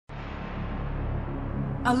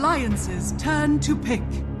Alliance's turn to pick.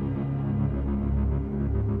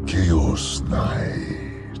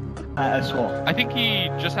 I think he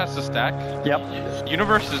just has to stack. Yep.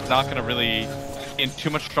 Universe is not going to really in too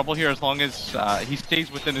much trouble here as long as he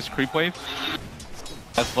stays within his creep wave.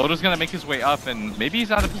 As Loda's going to make his way up, and maybe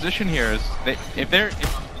he's out of position here. If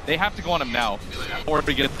they have to go on him now, or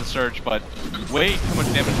to get the surge, but way too much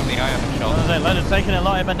damage on the Ion shell. Loda taking a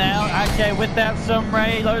lot, but now okay with that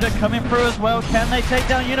Sunray, Loda coming through as well. Can they take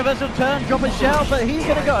down Universal Turn, drop a shell, but he's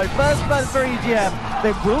going to go. First blood for EGM.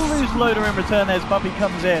 They will lose Loda in return as Puppey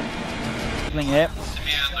comes in. Here.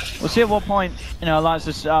 We'll see at what point,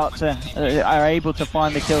 Alliance are able to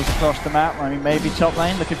find the kills across the map. I mean, maybe top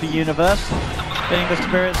lane looking for Universe. Getting the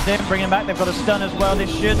spirits in, bringing back. They've got a stun as well.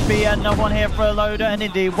 This should be another one here for Loda, and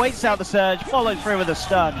indeed waits out the surge, follows through with a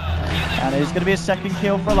stun. And it's going to be a second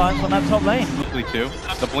kill for Alliance on that top lane. Quickly too,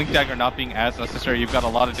 the Blink Dagger not being as necessary. You've got a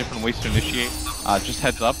lot of different ways to initiate. Just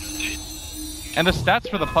heads up. And the stats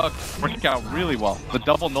for the Puck work out really well. The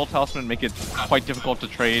double Null Talisman make it quite difficult to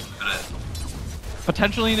trade.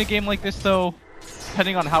 Potentially in a game like this though,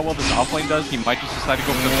 depending on how well this offlane does, he might just decide to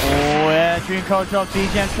go for the... Oh yeah, Dream Card drops,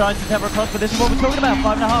 EGM trying to temper across, but this is what we're talking about.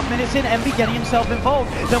 5.5 minutes in, Envy getting himself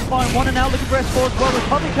involved. They'll find one and now looking for S4 as well. With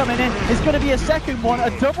Puppey coming in, it's going to be a second one,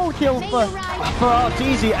 a double kill for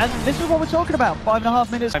Arteezy, and this is what we're talking about.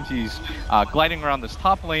 5.5 minutes. He's gliding around this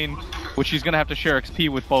top lane, which he's going to have to share XP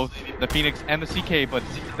with both the Phoenix and the CK, but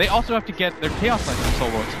they also have to get their Chaos Lines in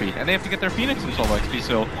solo XP, and they have to get their Phoenix in solo XP,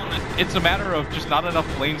 so it's a matter of just not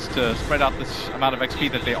enough lanes to spread out this amount of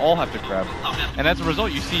XP that they all have to grab. And as a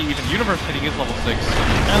result, you see even Universe hitting his level 6,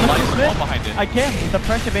 and Alliance is all behind it. Again, the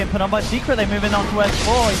pressure being put on by Secret, they move in on to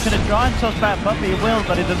S4, he's going to try and toss back Puppey, he will,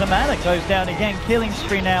 but it doesn't matter, goes down again, killing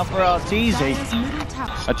spree now for Arteezy.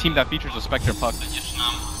 A team that features a Spectre Puck.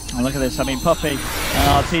 Oh, look at this, I mean Puppey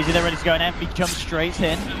and Arteezy, they're ready to go, and Envy jumps straight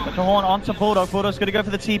in. But the Horn onto Bulldog, Bulldog's going to go for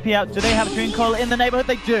the TP out. Do they have a Dream Coil in the neighborhood?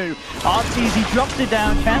 They do. Arteezy drops it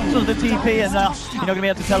down, cancels the TP, and you're not going to be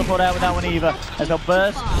able to teleport out with that one either. As they'll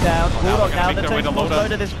burst down, Bulldog now, they're taking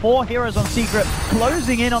Loda. There's 4 heroes on Secret,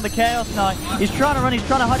 closing in on the Chaos Knight. He's trying to run, he's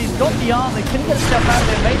trying to hide, he's got the arm, they couldn't get himself out of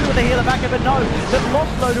there, maybe with a healer back up, but no, they've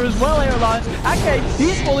lost Loda as well here, Alliance. Okay,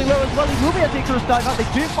 he's falling low as well, he will be able to take a dive out.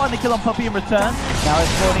 They do find the kill on Puppey in return. Now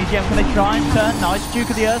it's 4 and EGM, can they try and turn? Nice Duke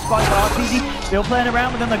of the Earth spike for Arteezy, still playing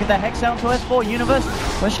around with them. Look at the Hex out to S4 Universe.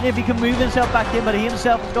 Question if he can move himself back in, but he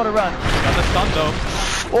himself has got to run. Got the stun though.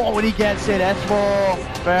 Oh, when he gets it,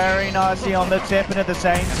 S4 very nicely on the tip, and at the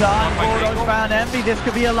same time, Bulldog found Envy. This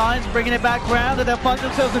could be Alliance bringing it back round, and they'll find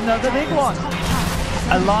themselves another big one.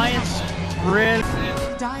 Alliance really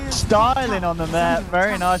styling on them there,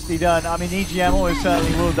 very nicely done. I mean, EGM always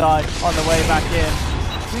certainly will die on the way back in.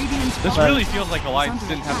 This really feels like Alliance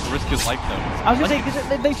didn't have to risk his life though. I was going to say,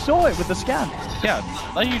 because they saw it with the scan. Yeah,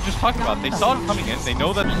 like you just talked about, they saw it coming in. They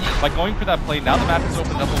know that by going for that play, now the map has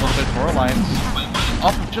opened up a little bit for Alliance.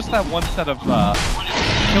 Off of just that one set of kills,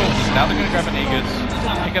 now they're going to grab an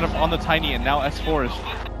Aegis, pick it up on the Tiny, and now S4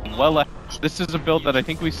 is well left. This is a build that I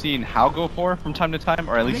think we've seen How go for from time to time,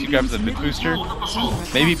 or at least he grabs a mid booster.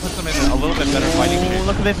 Maybe puts them in a little bit better fighting shape.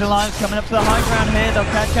 Look at this Alliance coming up to the high ground here. They'll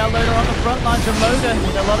catch out Loda on the front lines, and Loda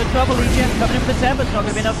in a lot of trouble. EGM coming in for Temper, it's not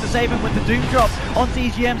going to be enough to save him with the Doom drop onto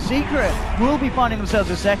EGM. Secret will be finding themselves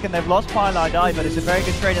a second. They've lost Pylai Die, but it's a very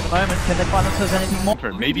good trade at the moment. Can they find themselves anything more?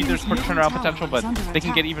 Maybe there's quick turnaround potential, but they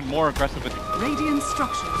can get even more aggressive with Radiant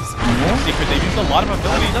structures. Secret. They've used a lot of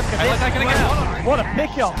abilities. I like that gonna get what a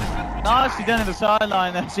pick up. Nicely done in the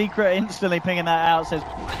sideline. The Secret instantly pinging that out. Says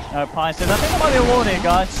Pie says, I think there might be a ward here,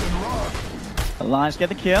 guys. Alliance get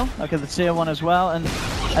the kill. Look at the tier 1 as well. And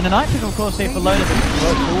the Nitric, of course, here for Loda.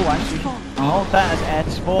 Oh, actually. Oh, that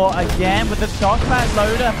is S4 again with the knockback.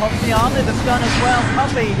 Loda pops the arm with the stun as well.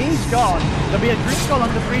 Puppey, he's gone. There'll be a Dream Call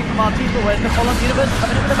under 3 from Arteezy. Where's the follow Universe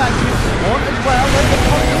coming in with a vacuum? One as well. Loda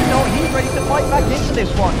pops him. No, he's ready to fight back into this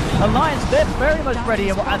one. Alliance, they're very much ready,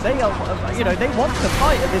 and they are, they want to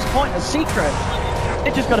fight at this point. A Secret. They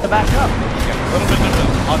just got to back up. Yeah, a little bit of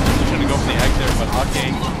an odd position to go for the egg there, but okay.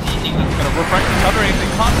 Gonna refresh the cover and the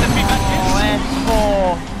constant feedback.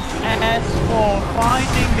 S4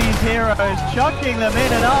 finding these heroes, chucking them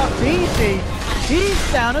in, and Arteezy,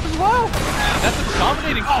 he's down as well. That's a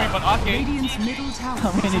dominating stream, but okay.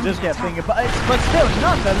 I mean, he does get fingered, but still,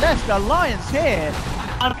 nonetheless, Alliance here.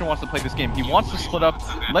 Hunter wants to play this game. He wants to split up,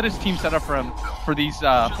 let his team set up for him for these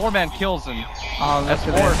 4-man kills, and S4.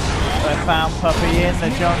 They found Puppey in the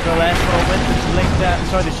jungle. S4 with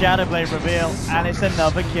the the Shadowblade reveal, and it's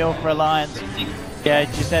another kill for Alliance. Yeah,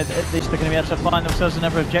 she said at least they're going to be able to find themselves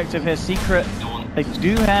another objective here. Secret, they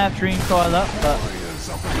do have Dream Coil up, but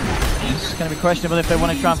It's going to be questionable if they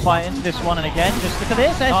want to try and fight into this one. And again, just look at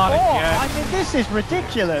this, S4. I mean, this is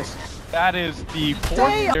ridiculous. That is the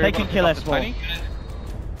fourth. They can kill S4.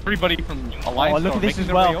 Everybody from Alliance. Oh, look at this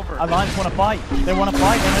as well. Alliance want to fight. They want to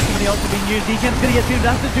fight. They know somebody else is being used. EGM's going to get doomed.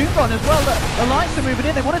 That's the Doom run as well. Look, Alliance are moving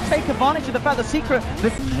in. They want to take advantage of the fact that Secret.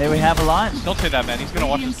 Here we have Alliance. Don't say that, man. He's going to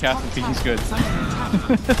watch his cast and think he's good.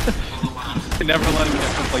 They never let him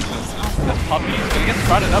get complacent. That's Puppey. He's going to get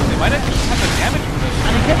sprouted up. They might actually have the damage for this.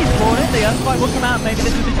 And again, he's brought in. The Earthfight will come out. Maybe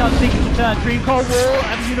this is the chance Secret to turn. Dream Cold War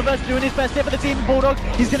and Universe doing his best here for the team. Bulldog,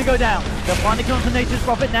 he's going to go down. They'll finally come from Nature's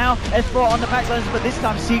Prophet now. S4 on the backlines, but this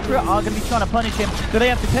time Secret are going to be trying to punish him. Do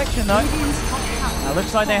they have protection though? Now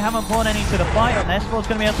looks like they haven't brought any to the fight, and S4's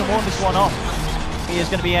going to be able to ward this one off. He is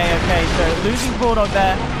going to be A-OK. So losing Bulldog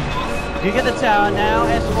there. You get the tower now,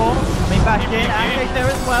 S4 coming back in, Ake there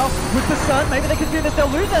as well, with the sun, maybe they can do this, they'll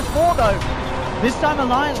lose S4 though. This time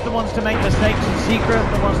Alliance the ones to make mistakes, and Secret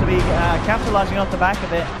the ones to be capitalizing off the back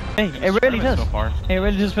of it. Hey, it really does. It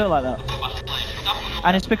really does feel like that.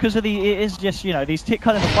 And it's because of it is just, you know, these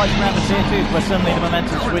kind of fights around the tier 2s where suddenly the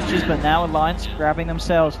momentum switches, but now Alliance grabbing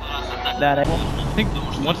themselves that. I think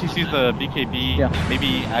once he sees the BKB,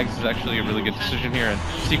 maybe Ags is actually a really good decision here, and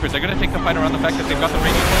Secret, they're going to take the fight around the fact that they've got the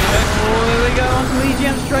radius on the back. Oh, here we go, onto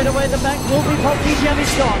EGM straight away, the back will be popped, EGM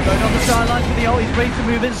is gone, going on the sidelines with the ult, he's ready to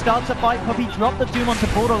move in, starts a fight, Puppey dropped the Doom onto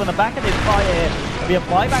Bulldog on the back of this fight here. There'll be a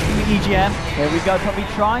buyback from the EGM, here we go, Puppey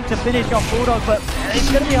trying to finish off Bulldog, but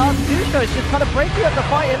it's going to be hard to do so, it's just kind of breaking up the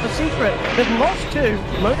fight here for Secret. They've lost two,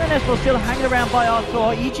 Loda and Espo still hanging around by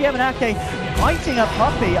Arthur, EGM and Ake fighting up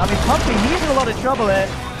Puppey. I mean, Puppey, he's in a lot of trouble here.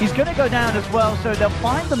 He's going to go down as well, so they'll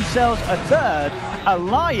find themselves a third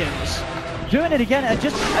Alliance. Doing it again, and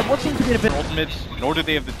just what seems to be a bit... Ultimate, nor do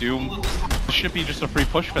they have the Doom. This should be just a free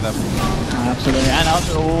push for them. Absolutely, and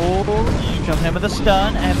also, jump in with a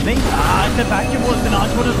stun, and Ming, the vacuum was the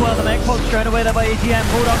nice one as well. The make pop straight away there by EGM.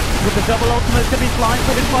 Bulldog with the double ultimate to be flying,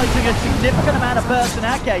 so he's fighting a significant amount of burst, and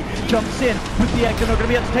Ake jumps in with the X. They're not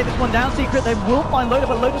going to be able to take this one down. Secret, they will find Loda,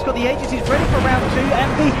 but Loda's got the Aegis. He's ready for round 2.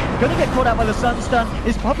 MV going to get caught out by the sun stun.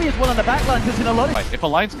 Is Puppey as well on the backline, because in a lot of... If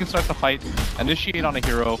Alliance can start the fight, initiate on a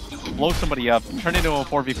hero, blow somebody up, turn it into a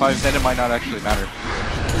 4v5, then it might not actually matter.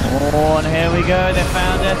 Oh, and here we go. They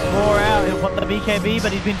found S4 out. He'll put the BKB,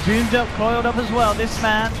 but he's been doomed up, coiled up as well. This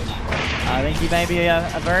man, I think he may be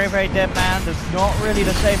a very, very dead man. There's not really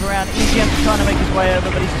the save around. EGM's trying to make his way over,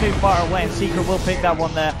 but he's too far away, and Secret will pick that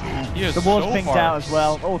one there. The wall's pinked out as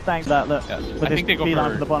well. Oh, thanks for that. Look, with this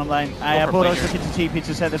beeline for the bottom lane. Bulldog's looking to TP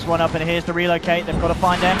to set this one up, and here's to relocate. They've got to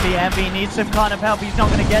find Envy. Envy needs some kind of help. He's not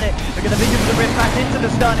going to get it. They're going to beat him with the rift back into the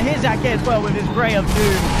stun. Here's Ake as well with his Grey of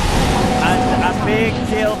Doom. And a big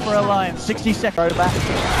kill for Alliance. 60 seconds back.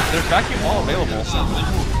 There's vacuum wall available.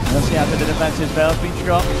 Let's see after the defensive bell's been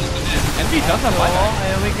dropped. Envy does have buyback.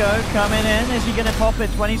 Here we go, coming in. Is he going to pop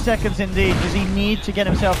it? 20 seconds indeed. Does he need to get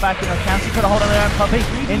himself back in? Or can he put a hold on their own? Puppey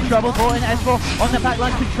in trouble. Brought in S4 on the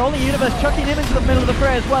backline, controlling Universe, chucking him into the middle of the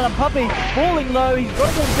fray as well. And Puppey falling low. He's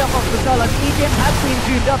got to get himself off the sideline. EGM has been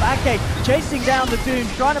zoomed up. Ake chasing down the Doom,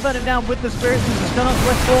 trying to burn him down with the Spirits. There's a stun on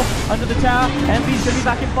S4 under the tower. MV's going to be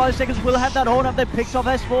back in 5 seconds. We'll have that horn up. They picks off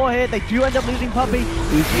S4 here. They do end up losing Puppey.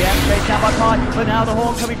 EGM chased down by Pi, but now the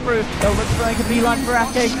horn coming through. They'll look for a beeline for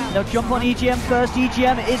Ake. They'll jump on EGM first.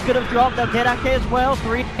 EGM is going to drop. They'll get Ake as well.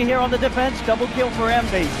 3 here on the defense. Double kill for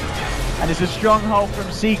MV. And it's a stronghold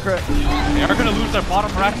from Secret. They are going to lose their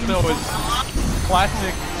bottom racks though. It's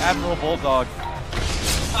classic Admiral Bulldog.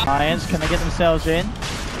 Lions, can they get themselves in?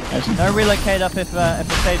 There's no relocate up if the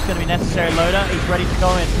save's going to be necessary. Loda, he's ready to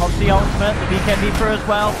go in. Pops the ultimate, the BKB through as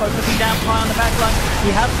well. Focusing down Pi on the back line.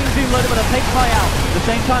 He has been Zoom Loda, but he'll take Pi out. At the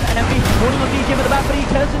same time, Envy holding on EGM at the back, but he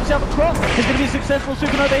turns himself across. It's going to be a successful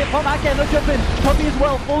supernova hit from Ake. They'll jump in. Puppey as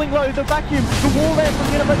well, falling low. The vacuum, the wall there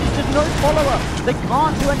from Universe. There's just no follower. They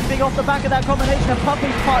can't do anything off the back of that combination. And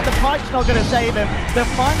Puppey's part, the pipe's not going to save him. They'll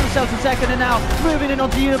find themselves a second, and now moving in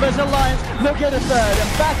onto Universe Alliance. They'll get a third,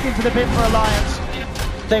 and back into the pit for Alliance.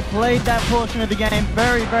 They played that portion of the game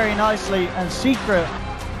very, very nicely, and Secret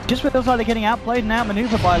just feels like they're getting outplayed and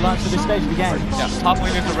outmaneuvered by Alliance at this stage of the game. Yeah, top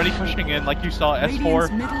laners already pushing in, like you saw, S4.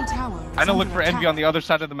 I know look for Envy on the other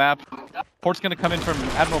side of the map. Port's going to come in from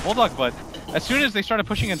Admiral Bulldog, but as soon as they started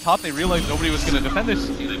pushing in top, they realized nobody was going to defend this.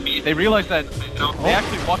 They realized that they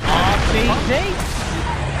actually walked RCT!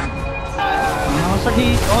 Looks like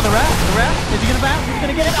the ref, is he going to bounce? He's going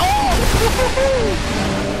to get it.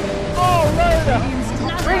 Oh, Loda!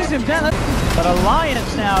 Brings him down. But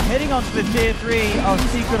Alliance now heading onto the tier 3 of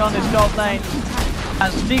Secret on this top lane.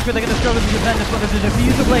 And Secret, they're going to struggle to defend this one. There's a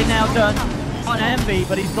diffuser blade now done on Envy,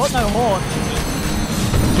 but he's got no horn.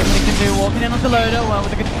 He can KheZu walking in onto Loader, well with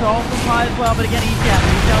the control from Pi as well, but again EGM,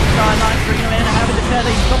 he's down the sideline, bringing him in and having the tether,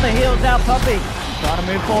 he's got the heals out, Puppey. Trying to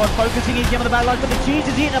move forward, focusing EGM on the back line, but the cheese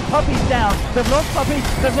is eating and Puppey's down. They've lost Puppey,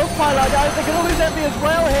 they've lost Pi line, they're going to lose Envy as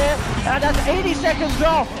well here, and that's 80 seconds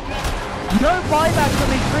off. No buyback from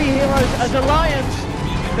these three heroes as Alliance.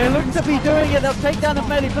 They look to be doing it, they'll take down the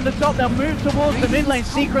melee from the top, they'll move towards the mid lane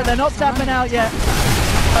secret, they're not tapping out yet.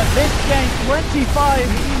 But this game,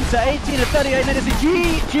 25 to 18 to 38 minutes,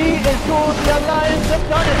 GG is gone, the Alliance have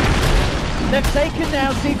done it. They've taken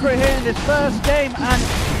down Secret here in this first game, and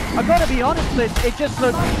I've got to be honest, it just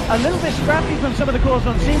looked a little bit scrappy from some of the cores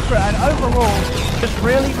on Secret, and overall, just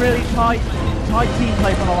really, really tight team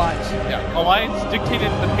play from Alliance. Yeah, Alliance dictated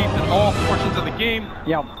the pace in all portions of the game.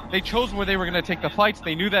 Yeah. They chose where they were going to take the fights.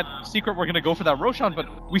 They knew that Secret were going to go for that Roshan, but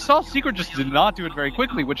we saw Secret just did not do it very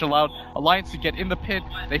quickly, which allowed Alliance to get in the pit.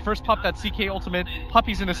 They first popped that CK ultimate.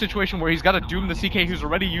 Puppey's in a situation where he's got to doom the CK who's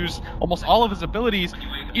already used almost all of his abilities.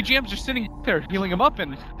 EGM's just sitting there healing him up,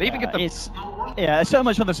 and they even get the... Yeah, so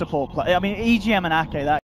much for the support play. I mean, EGM and Ake, that